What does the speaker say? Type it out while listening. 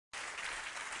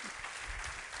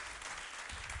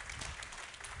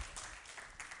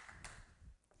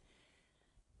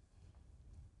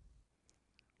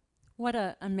What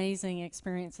an amazing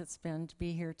experience it's been to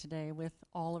be here today with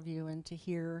all of you and to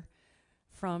hear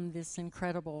from this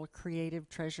incredible creative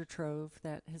treasure trove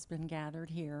that has been gathered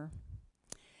here.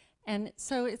 And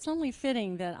so it's only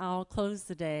fitting that I'll close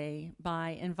the day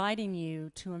by inviting you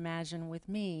to imagine with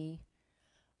me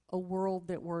a world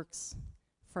that works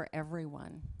for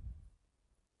everyone.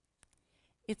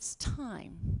 It's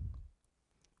time.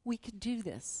 We could do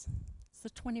this. It's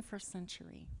the 21st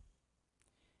century.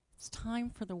 It's time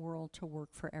for the world to work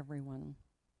for everyone.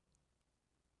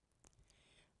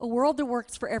 A world that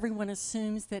works for everyone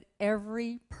assumes that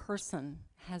every person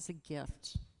has a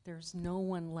gift. There's no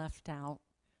one left out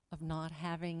of not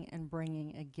having and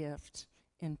bringing a gift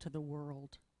into the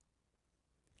world.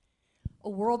 A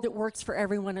world that works for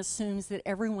everyone assumes that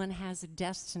everyone has a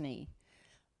destiny,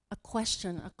 a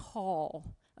question, a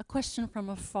call, a question from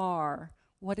afar.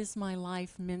 What is my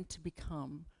life meant to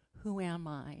become? Who am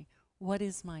I? What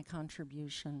is my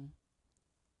contribution?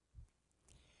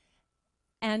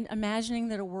 And imagining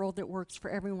that a world that works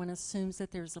for everyone assumes that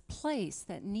there's a place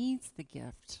that needs the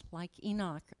gift, like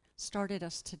Enoch started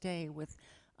us today with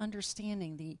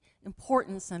understanding the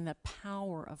importance and the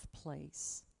power of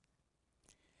place.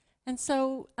 And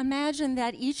so imagine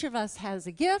that each of us has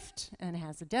a gift and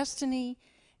has a destiny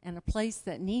and a place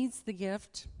that needs the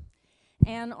gift.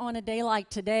 And on a day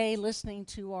like today, listening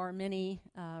to our many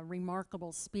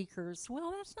remarkable speakers,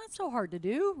 well, that's not so hard to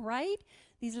do, right?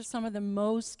 These are some of the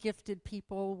most gifted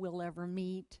people we'll ever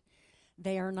meet.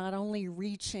 They are not only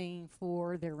reaching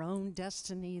for their own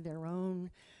destiny, their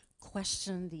own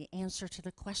question, the answer to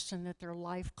the question that their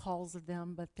life calls of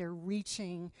them, but they're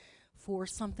reaching for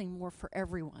something more for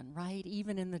everyone, right?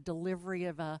 Even in the delivery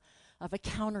of a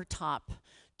countertop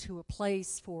to a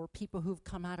place for people who've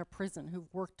come out of prison,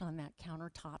 who've worked on that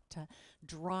countertop to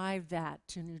drive that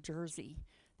to New Jersey.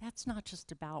 That's not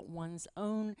just about one's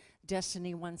own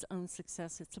destiny, one's own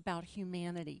success. It's about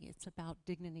humanity. It's about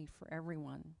dignity for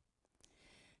everyone.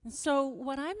 And so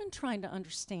what I've been trying to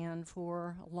understand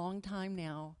for a long time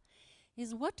now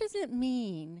is, what does it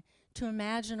mean to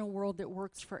imagine a world that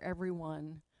works for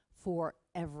everyone?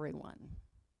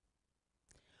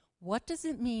 What does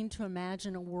it mean to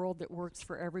imagine a world that works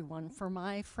for everyone? For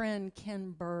my friend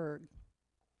Ken Berg,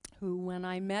 who when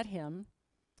I met him,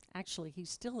 actually he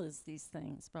still is these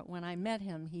things, but when I met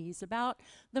him, he's about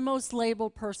the most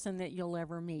labeled person that you'll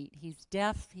ever meet. He's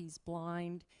deaf, he's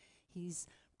blind, he's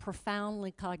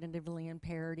profoundly cognitively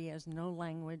impaired, he has no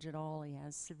language at all, he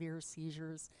has severe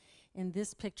seizures. In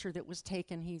this picture that was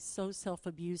taken, he's so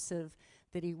self-abusive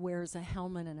that he wears a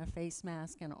helmet and a face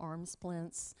mask and arm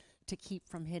splints to keep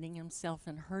from hitting himself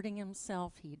and hurting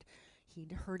himself. He'd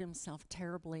hurt himself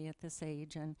terribly at this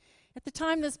age. And at the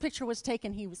time this picture was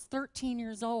taken, he was 13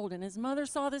 years old, and his mother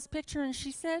saw this picture and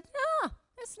she said,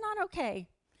 it's not okay.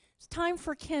 It's time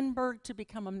for Ken Berg to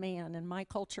become a man. In my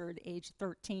culture at age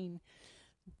 13,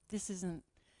 this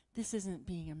isn't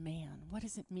being a man. What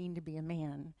does it mean to be a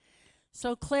man?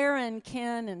 So Clara and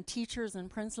Ken and teachers and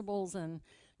principals and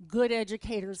good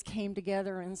educators came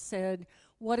together and said,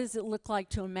 what does it look like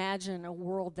to imagine a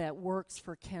world that works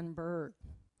for Ken Berg?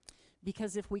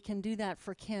 Because if we can do that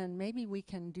for Ken, maybe we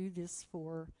can do this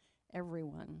for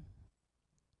everyone.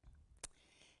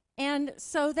 And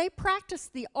so they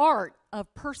practiced the art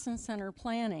of person-centered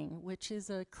planning, which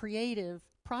is a creative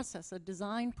process, a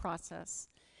design process.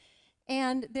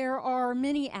 And there are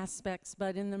many aspects,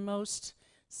 but in the most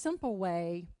simple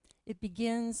way, it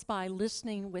begins by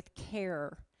listening with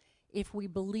care. If we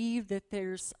believe that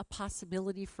there's a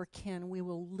possibility for Ken, we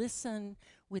will listen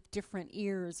with different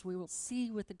ears. We will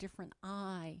see with a different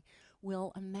eye.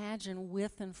 We'll imagine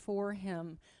with and for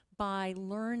him by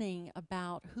learning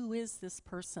about who is this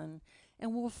person.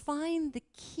 And we'll find the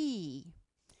key,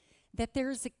 that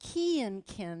there's a key in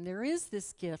Ken. There is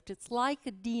this gift. It's like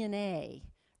a DNA,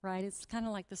 right? It's kind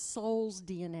of like the soul's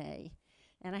DNA.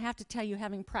 And I have to tell you,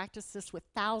 having practiced this with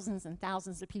thousands and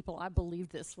thousands of people, I believe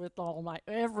this with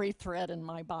every thread in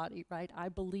my body, right? I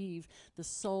believe the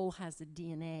soul has a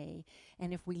DNA.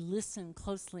 And if we listen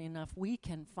closely enough, we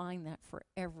can find that for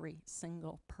every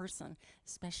single person,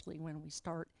 especially when we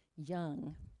start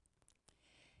young.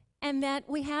 And that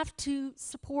we have to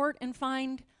support and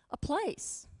find a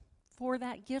place for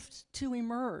that gift to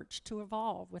emerge, to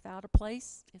evolve. Without a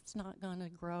place, it's not going to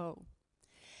grow.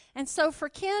 And so for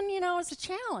Ken, it's a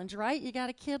challenge, right? You got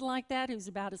a kid like that who's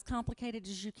about as complicated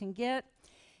as you can get.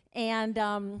 And,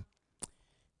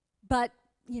 but,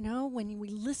 when we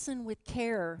listen with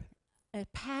care, a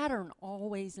pattern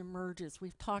always emerges.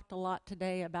 We've talked a lot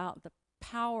today about the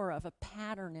power of a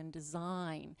pattern in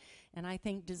design. And I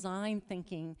think design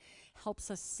thinking helps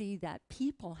us see that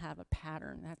people have a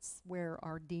pattern. That's where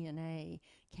our DNA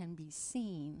can be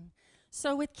seen.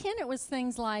 So with Ken, it was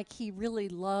things like he really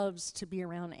loves to be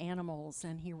around animals,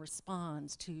 and he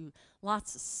responds to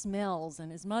lots of smells.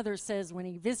 And his mother says when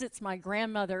he visits my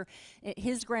grandmother,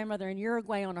 his grandmother in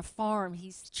Uruguay on a farm,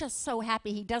 he's just so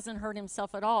happy. He doesn't hurt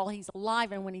himself at all. He's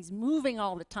alive, and when he's moving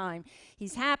all the time,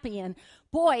 he's happy. And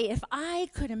boy, if I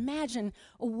could imagine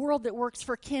a world that works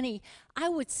for Kenny, I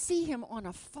would see him on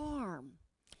a farm.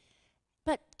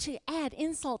 But to add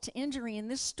insult to injury in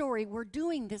this story, we're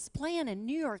doing this plan in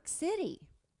New York City.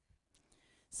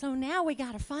 So now we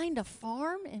got to find a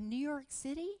farm in New York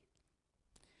City?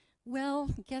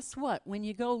 Well, guess what? When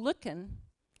you go looking,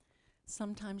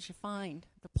 sometimes you find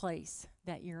the place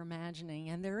that you're imagining.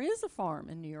 And there is a farm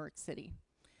in New York City.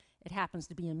 It happens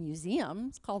to be a museum.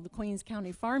 It's called the Queens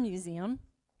County Farm Museum.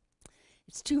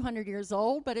 It's 200 years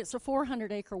old, but it's a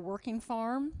 400-acre working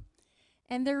farm.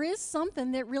 And there is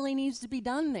something that really needs to be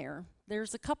done there.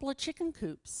 There's a couple of chicken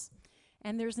coops,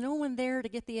 and there's no one there to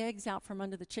get the eggs out from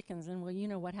under the chickens. And well, you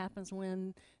know what happens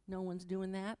when no one's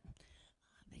doing that?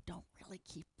 They don't really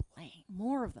keep laying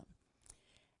more of them.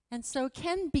 And so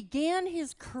Ken began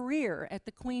his career at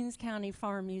the Queens County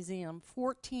Farm Museum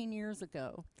 14 years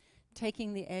ago,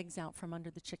 taking the eggs out from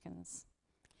under the chickens.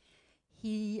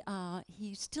 He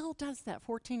still does that.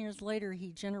 14 years later,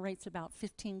 he generates about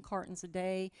 15 cartons a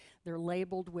day. They're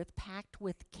labeled with "packed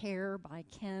with care" by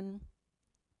Ken.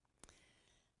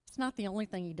 It's not the only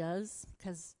thing he does,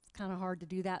 because it's kind of hard to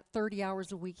do that. 30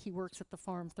 hours a week. He works at the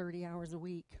farm 30 hours a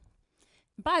week.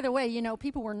 By the way, you know,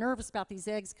 people were nervous about these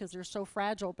eggs because they're so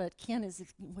fragile, but Ken is,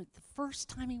 the first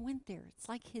time he went there, it's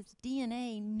like his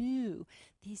DNA knew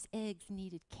these eggs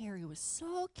needed care. He was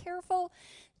so careful.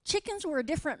 Chickens were a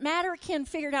different matter. Ken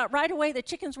figured out right away the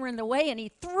chickens were in the way, and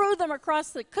he threw them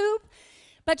across the coop.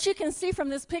 But you can see from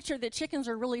this picture that chickens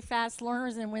are really fast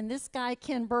learners, and when this guy,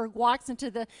 Ken Berg, walks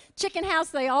into the chicken house,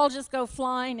 they all just go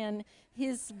flying, and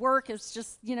his work is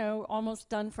just, you know, almost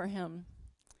done for him.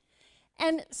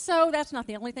 And so that's not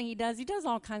the only thing he does. He does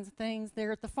all kinds of things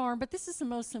there at the farm, but this is the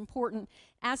most important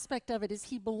aspect of it, is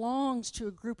he belongs to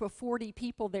a group of 40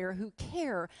 people there who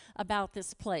care about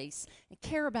this place. They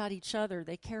care about each other.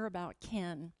 They care about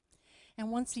Ken. And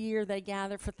once a year they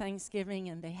gather for Thanksgiving,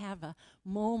 and they have a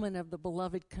moment of the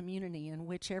beloved community in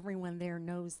which everyone there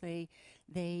knows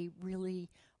they really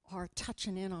are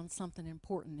touching in on something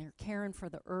important. They're caring for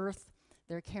the earth.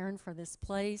 They're caring for this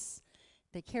place.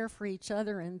 They care for each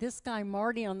other. And this guy,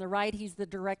 Marty, on the right, he's the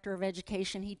director of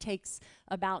education. He takes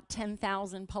about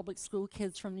 10,000 public school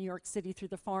kids from New York City through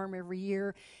the farm every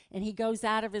year. And he goes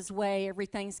out of his way every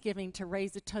Thanksgiving to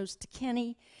raise a toast to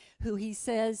Kenny, who he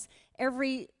says,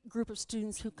 every group of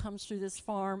students who comes through this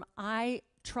farm, I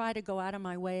try to go out of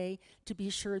my way to be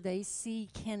sure they see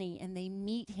Kenny and they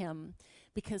meet him,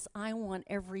 because I want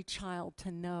every child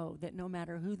to know that no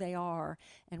matter who they are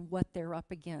and what they're up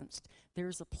against,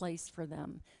 there's a place for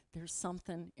them. There's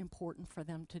something important for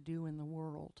them to do in the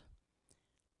world.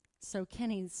 So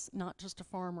Kenny's not just a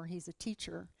farmer, he's a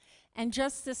teacher. And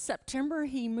just this September,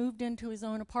 he moved into his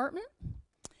own apartment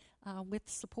with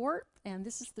support. And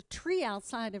this is the tree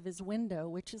outside of his window,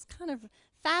 which is kind of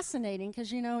fascinating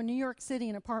because, you know, in New York City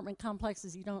in apartment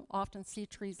complexes, you don't often see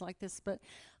trees like this, but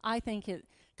I think it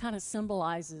kind of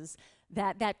symbolizes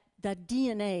that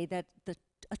DNA, that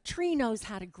a tree knows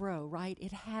how to grow, right?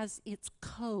 It has its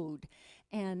code.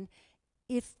 And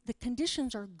if the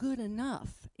conditions are good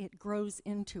enough, it grows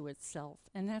into itself.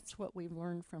 And that's what we've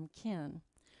learned from Ken.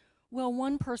 Well,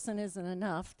 one person isn't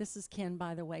enough. This is Ken,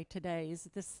 by the way, today. Is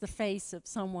this the face of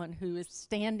someone who is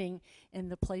standing in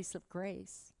the place of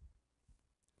grace?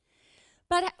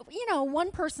 But, you know,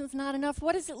 one person's not enough.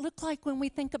 What does it look like when we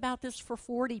think about this for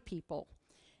 40 people?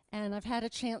 And I've had a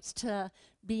chance to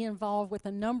be involved with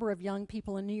a number of young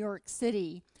people in New York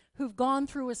City who've gone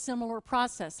through a similar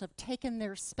process of taking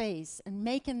their space and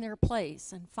making their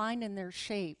place and finding their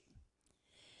shape.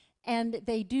 And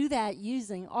they do that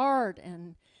using art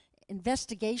and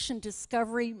investigation,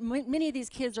 discovery. Many of these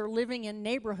kids are living in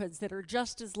neighborhoods that are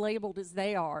just as labeled as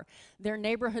they are. They're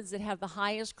neighborhoods that have the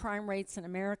highest crime rates in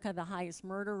America, the highest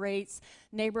murder rates,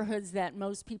 neighborhoods that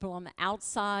most people on the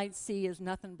outside see as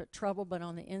nothing but trouble, but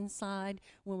on the inside,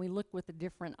 when we look with a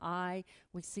different eye,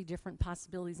 we see different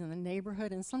possibilities in the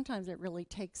neighborhood. And sometimes it really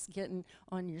takes getting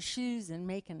on your shoes and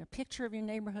making a picture of your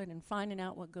neighborhood and finding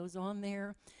out what goes on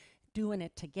there, doing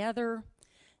it together.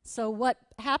 So what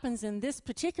happens in this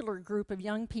particular group of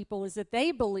young people is that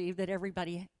they believe that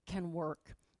everybody can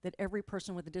work. that every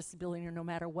person with a disability, no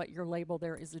matter what your label,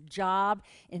 there is a job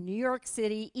in New York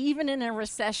City, even in a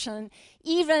recession,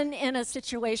 even in a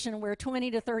situation where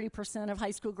 20 to 30% of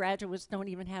high school graduates don't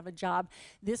even have a job.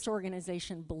 This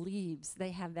organization believes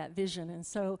they have that vision. And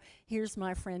so here's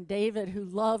my friend David, who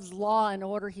loves law and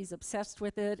order. He's obsessed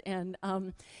with it. And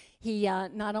he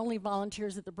not only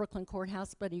volunteers at the Brooklyn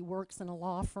Courthouse, but he works in a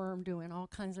law firm doing all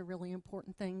kinds of really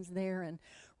important things there. And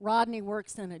Rodney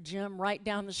works in a gym right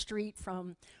down the street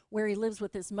from where he lives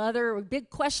with his mother. A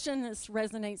big question, this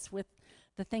resonates with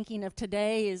the thinking of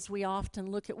today, is we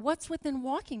often look at what's within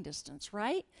walking distance,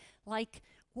 right? Like,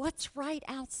 what's right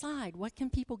outside? What can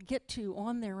people get to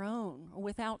on their own or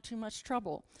without too much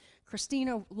trouble?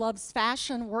 Christina loves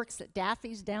fashion, works at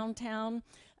Daffy's downtown,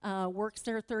 works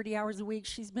there 30 hours a week.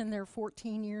 She's been there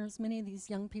 14 years. Many of these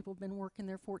young people have been working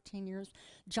there 14 years.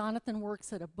 Jonathan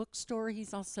works at a bookstore.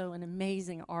 He's also an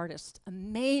amazing artist.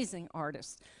 Amazing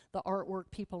artist. The artwork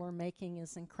people are making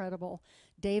is incredible.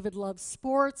 David loves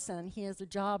sports, and he has a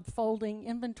job folding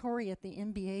inventory at the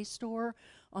NBA store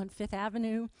on Fifth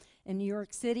Avenue in New York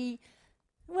City.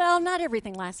 Well, not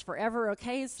everything lasts forever,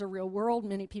 okay? It's the real world.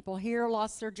 Many people here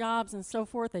lost their jobs and so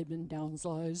forth. They've been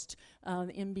downsized.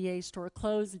 The NBA store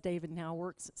closed. David now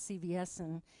works at CVS,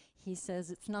 and he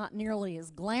says it's not nearly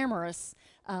as glamorous,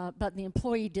 but the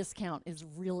employee discount is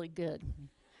really good.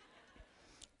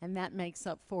 And that makes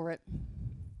up for it.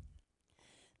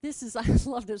 I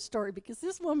love this story because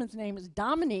this woman's name is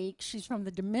Dominique. She's from the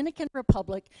Dominican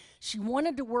Republic. She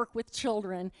wanted to work with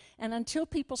children, and until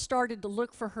people started to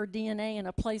look for her DNA in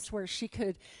a place where she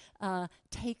could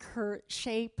take her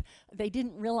shape, they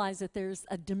didn't realize that there's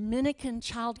a Dominican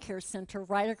child care center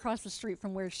right across the street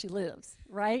from where she lives,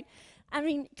 right? I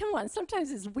mean, come on,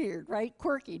 sometimes it's weird, right?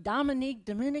 Quirky. Dominique,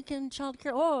 Dominican child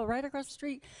care, oh, right across the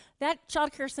street. That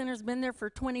child care center's been there for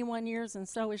 21 years, and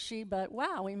so is she, but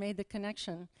wow, we made the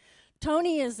connection.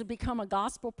 Tony has become a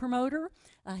gospel promoter.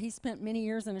 He spent many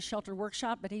years in a shelter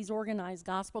workshop, but he's organized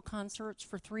gospel concerts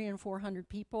for 300 and 400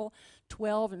 people,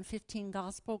 12 and 15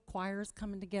 gospel choirs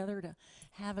coming together to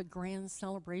have a grand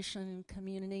celebration in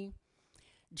community.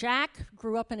 Jack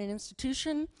grew up in an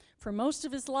institution for most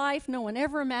of his life. No one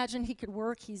ever imagined he could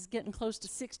work. He's getting close to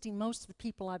 60. Most of the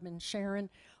people I've been sharing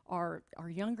are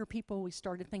younger people. We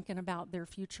started thinking about their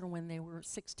future when they were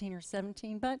 16 or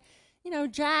 17. But, you know,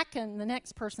 Jack and the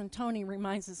next person, Tony,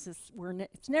 reminds us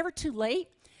it's never too late.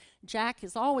 Jack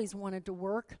has always wanted to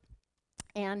work,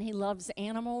 and he loves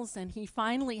animals, and he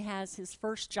finally has his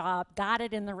first job, got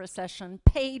it in the recession,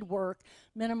 paid work,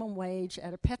 minimum wage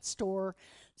at a pet store,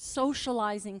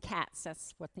 socializing cats.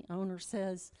 That's what the owner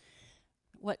says.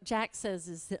 What Jack says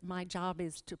is that my job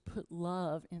is to put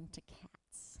love into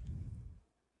cats.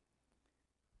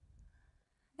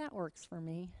 That works for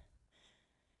me.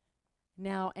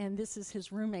 Now, and this is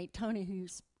his roommate, Tony, who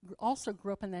also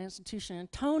grew up in that institution.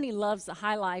 And Tony loves the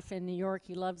high life in New York.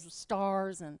 He loves the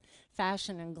stars and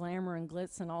fashion and glamour and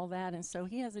glitz and all that. And so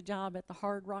he has a job at the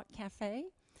Hard Rock Cafe,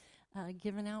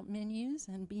 giving out menus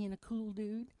and being a cool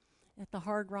dude at the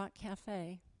Hard Rock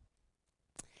Cafe.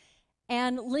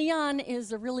 And Leon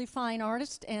is a really fine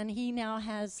artist, and he now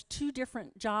has 2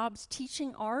 different jobs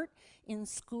teaching art in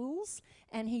schools,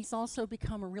 and he's also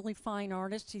become a really fine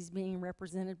artist. He's being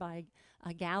represented by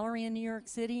a gallery in New York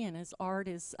City, and his art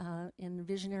is in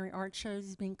visionary art shows.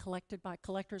 He's being collected by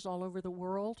collectors all over the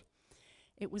world.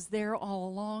 It was there all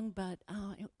along, but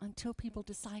until people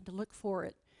decide to look for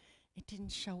it, it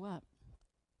didn't show up.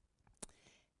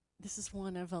 This is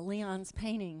one of Leon's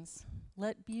paintings,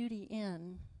 Let Beauty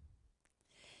In.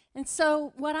 And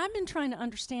so what I've been trying to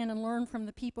understand and learn from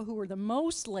the people who are the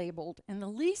most labeled and the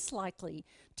least likely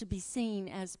to be seen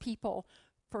as people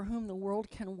for whom the world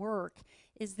can work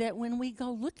is that when we go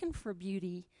looking for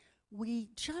beauty, we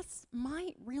just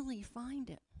might really find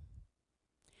it.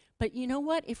 But you know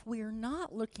what? If we're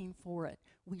not looking for it,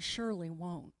 we surely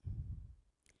won't.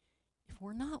 If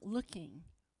we're not looking,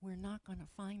 we're not going to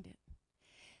find it.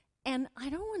 And I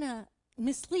don't want to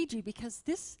mislead you because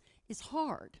this is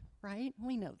hard. Right?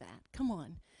 We know that. Come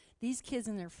on. These kids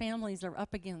and their families are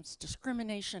up against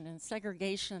discrimination and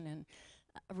segregation and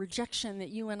rejection that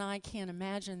you and I can't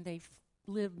imagine. They've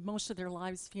lived most of their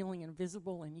lives feeling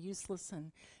invisible and useless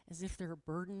and as if they're a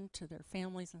burden to their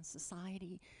families and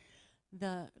society.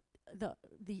 The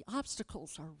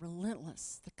obstacles are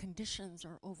relentless. The conditions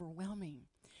are overwhelming.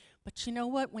 But you know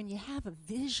what? When you have a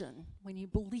vision, when you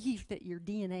believe that your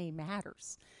DNA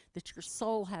matters, that your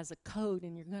soul has a code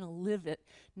and you're going to live it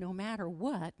no matter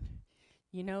what,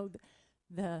 you know,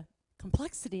 the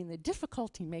complexity and the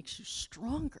difficulty makes you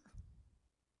stronger.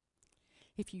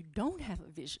 If you don't have a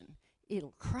vision,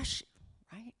 it'll crush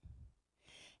you, right?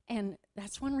 And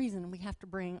that's one reason we have to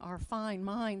bring our fine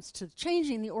minds to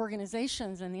changing the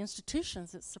organizations and the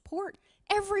institutions that support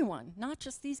everyone, not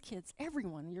just these kids,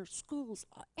 everyone, your schools,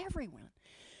 everyone.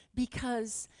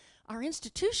 Because our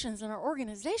institutions and our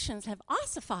organizations have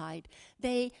ossified.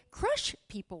 They crush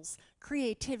people's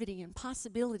creativity and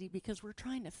possibility because we're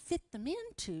trying to fit them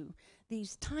into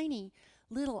these tiny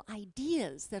little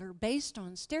ideas that are based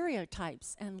on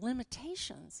stereotypes and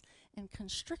limitations and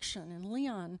constriction. And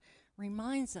Leon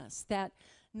reminds us that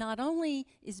not only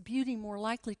is beauty more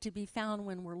likely to be found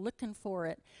when we're looking for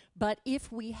it, but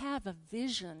if we have a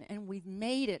vision and we've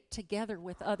made it together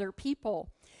with other people,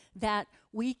 that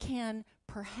we can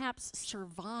perhaps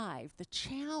survive the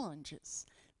challenges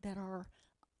that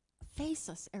face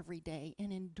us every day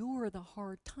and endure the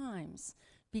hard times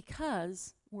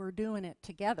because we're doing it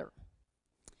together.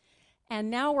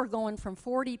 And now we're going from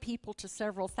 40 people to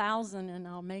several thousand, and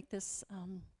I'll make this,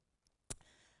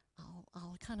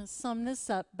 I'll kind of sum this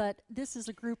up, but this is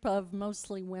a group of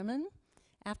mostly women.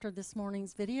 After this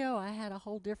morning's video, I had a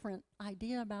whole different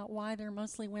idea about why they're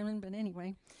mostly women, but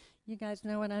anyway, you guys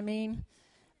know what I mean.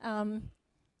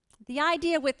 The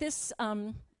idea with this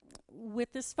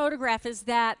photograph is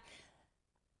that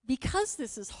because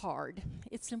this is hard,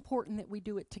 it's important that we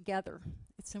do it together.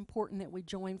 It's important that we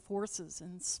join forces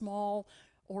in small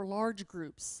or large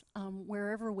groups,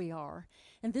 wherever we are.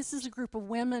 And this is a group of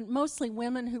women, mostly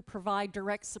women, who provide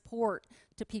direct support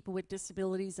to people with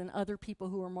disabilities and other people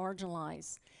who are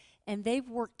marginalized. And they've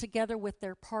worked together with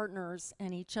their partners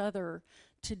and each other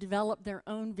to develop their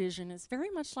own vision. It's very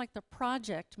much like the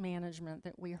project management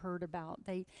that we heard about.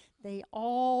 They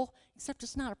all, except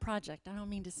it's not a project, I don't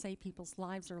mean to say people's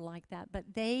lives are like that, but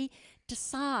they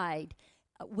decide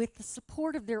with the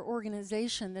support of their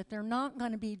organization that they're not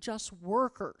going to be just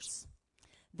workers,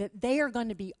 that they are going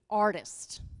to be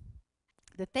artists,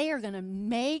 that they are going to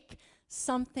make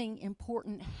something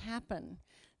important happen,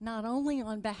 not only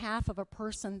on behalf of a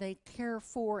person they care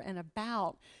for and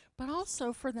about, but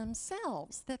also for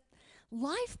themselves, that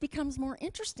life becomes more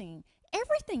interesting.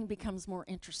 Everything becomes more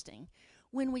interesting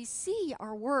when we see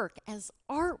our work as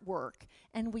artwork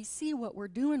and we see what we're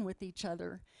doing with each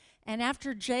other. And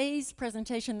after Jay's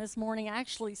presentation this morning, I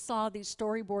actually saw these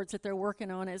storyboards that they're working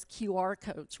on as QR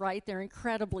codes, right? They're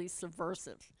incredibly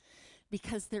subversive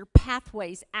because they're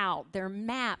pathways out, they're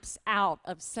maps out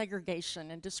of segregation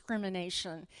and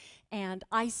discrimination and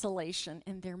isolation,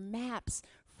 and they're maps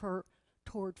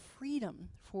toward freedom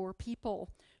for people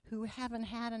who haven't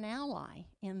had an ally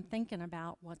in thinking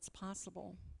about what's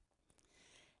possible.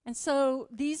 And so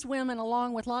these women,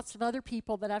 along with lots of other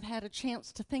people that I've had a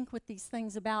chance to think with these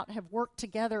things about, have worked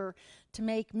together to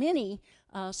make many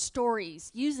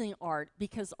stories using art,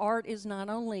 because art is not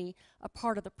only a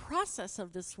part of the process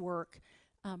of this work,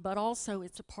 but also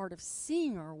it's a part of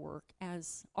seeing our work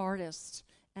as artists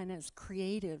and as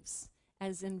creatives,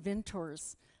 as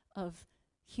inventors of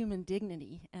human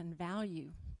dignity and value.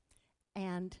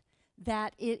 And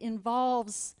that it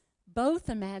involves both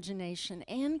imagination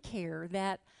and care,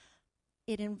 that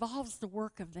it involves the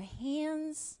work of the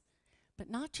hands, but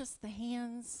not just the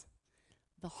hands,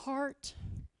 the heart,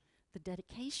 the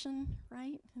dedication,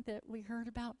 right, that we heard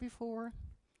about before.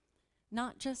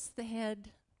 Not just the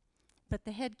head, but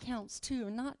the head counts too.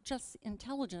 Not just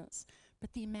intelligence,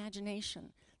 but the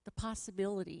imagination, the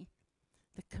possibility,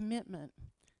 the commitment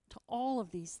to all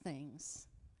of these things.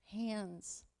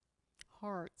 Hands,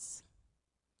 hearts,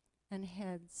 and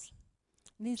heads.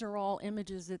 And these are all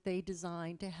images that they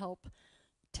designed to help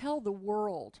tell the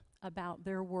world about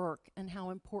their work and how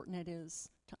important it is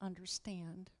to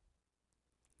understand.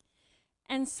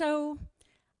 And so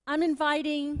I'm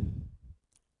inviting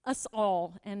us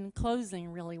all, and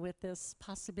closing really with this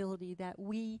possibility that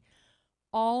we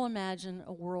all imagine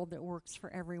a world that works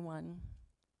for everyone.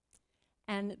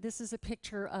 And this is a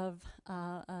picture of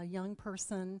a young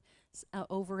person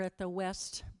over at the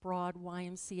West Broad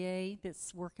YMCA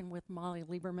that's working with Molly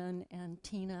Lieberman and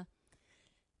Tina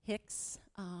Hicks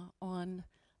on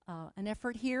an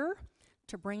effort here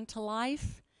to bring to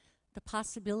life the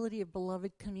possibility of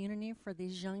beloved community for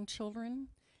these young children.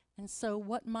 And so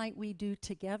what might we do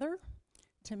together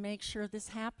to make sure this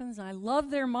happens? I love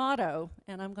their motto,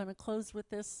 and I'm going to close with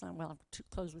this. Well, I'll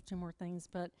close with two more things,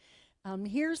 but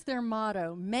here's their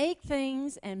motto: make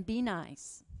things and be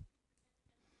nice.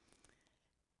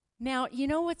 Now, you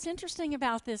know what's interesting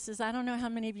about this is, I don't know how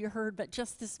many of you heard, but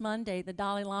just this Monday, the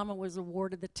Dalai Lama was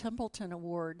awarded the Templeton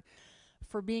Award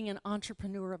for being an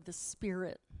entrepreneur of the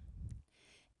spirit.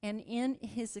 And in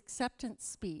his acceptance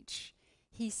speech,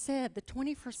 he said the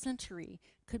 21st century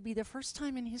could be the first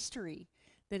time in history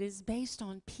that is based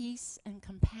on peace and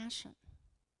compassion.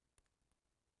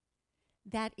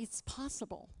 that it's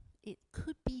possible. It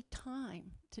could be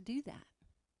time to do that.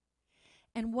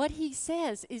 And what he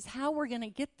says is how we're going to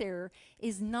get there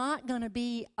is not going to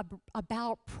be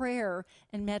about prayer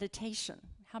and meditation.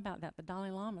 How about that? The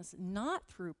Dalai Lama's not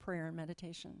through prayer and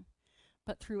meditation,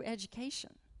 but through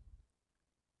education.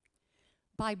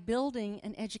 By building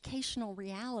an educational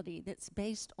reality that's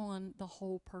based on the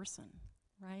whole person,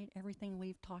 right? Everything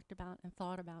we've talked about and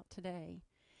thought about today.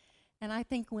 And I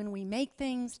think when we make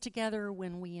things together,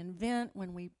 when we invent,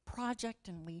 when we project,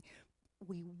 and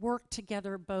we work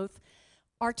together both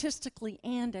artistically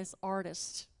and as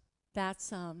artists,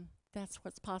 that's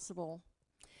what's possible.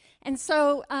 And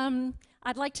so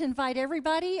I'd like to invite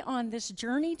everybody on this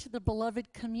journey to the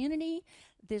beloved community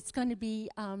that's going to be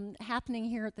happening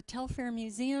here at the Telfair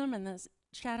Museum and the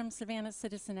Chatham-Savannah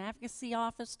Citizen Advocacy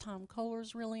Office. Tom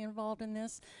Kohler's really involved in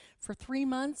this for 3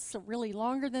 months, so really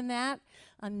longer than that.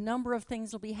 A number of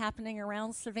things will be happening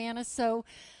around Savannah. So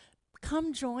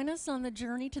come join us on the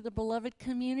journey to the beloved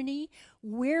community.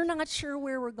 We're not sure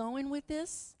where we're going with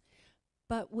this,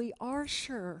 but we are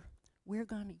sure we're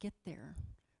going to get there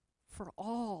for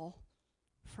all,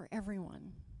 for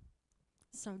everyone.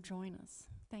 So join us.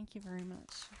 Thank you very much.